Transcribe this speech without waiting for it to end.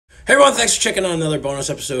Hey everyone, thanks for checking out another bonus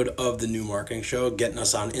episode of the New Marketing Show, getting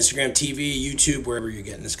us on Instagram, TV, YouTube, wherever you're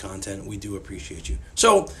getting this content. We do appreciate you.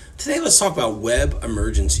 So today let's talk about web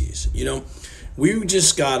emergencies. We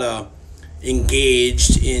just got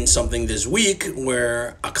engaged in something this week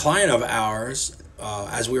where a client of ours,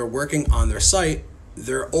 as we were working on their site,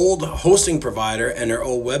 their old hosting provider and their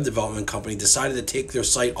old web development company decided to take their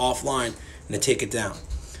site offline and to take it down.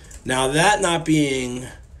 Now, that not being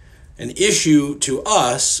an issue to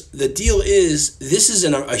us, the deal is this is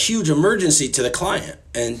a huge emergency to the client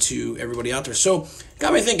and to everybody out there. So it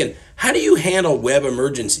got me thinking, how do you handle web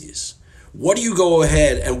emergencies? What do you go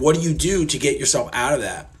ahead and what do you do to get yourself out of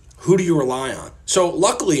that? Who do you rely on? So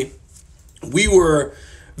luckily, we were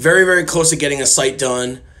very, very close to getting a site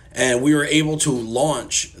done, and we were able to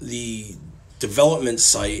launch the development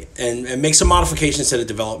site and make some modifications to the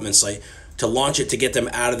development site to launch it to get them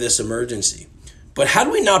out of this emergency. But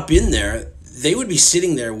had we not been there, they would be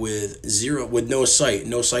sitting there with no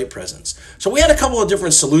site presence. So we had a couple of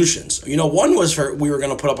different solutions. One was we were going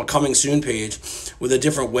to put up a coming soon page with a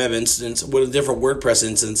different web instance, with a different WordPress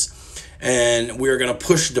instance, and we were going to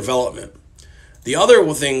push development. The other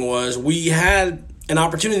thing was we had an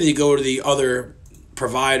opportunity to go to the other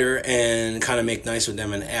provider and kind of make nice with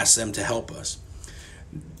them and ask them to help us.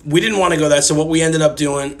 We didn't want to go that, so what we ended up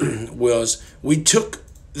doing was we took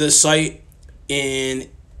the site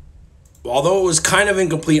although it was kind of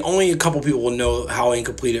incomplete, only a couple people will know how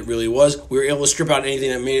incomplete it really was. We were able to strip out anything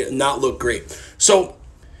that made it not look great. So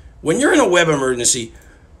when you're in a web emergency,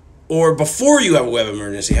 or before you have a web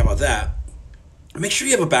emergency, how about that? Make sure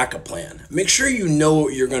you have a backup plan. Make sure you know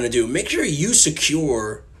what you're going to do. Make sure you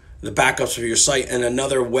secure the backups of your site and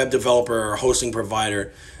another web developer or hosting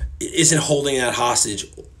provider isn't holding that hostage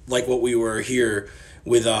like what we were here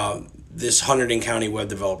with this Hunterdon County web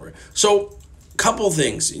developer. So couple of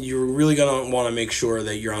things you're really going to want to make sure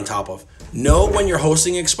that you're on top of. Know when your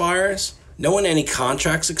hosting expires. Know when any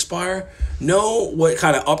contracts expire. Know what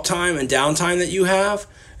kind of uptime and downtime that you have.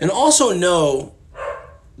 And also know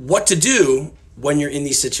what to do when you're in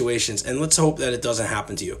these situations. And let's hope that it doesn't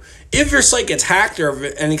happen to you. If your site gets hacked or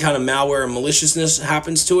if any kind of malware or maliciousness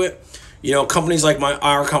happens to it, companies like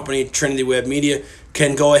our company, Trinity Web Media,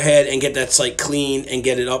 can go ahead and get that site clean and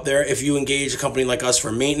get it up there. If you engage a company like us for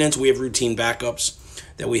maintenance, we have routine backups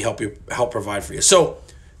that we help provide for you. So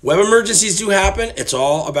web emergencies do happen. It's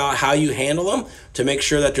all about how you handle them to make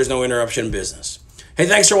sure that there's no interruption in business. Hey,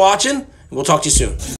 thanks for watching, and we'll talk to you soon.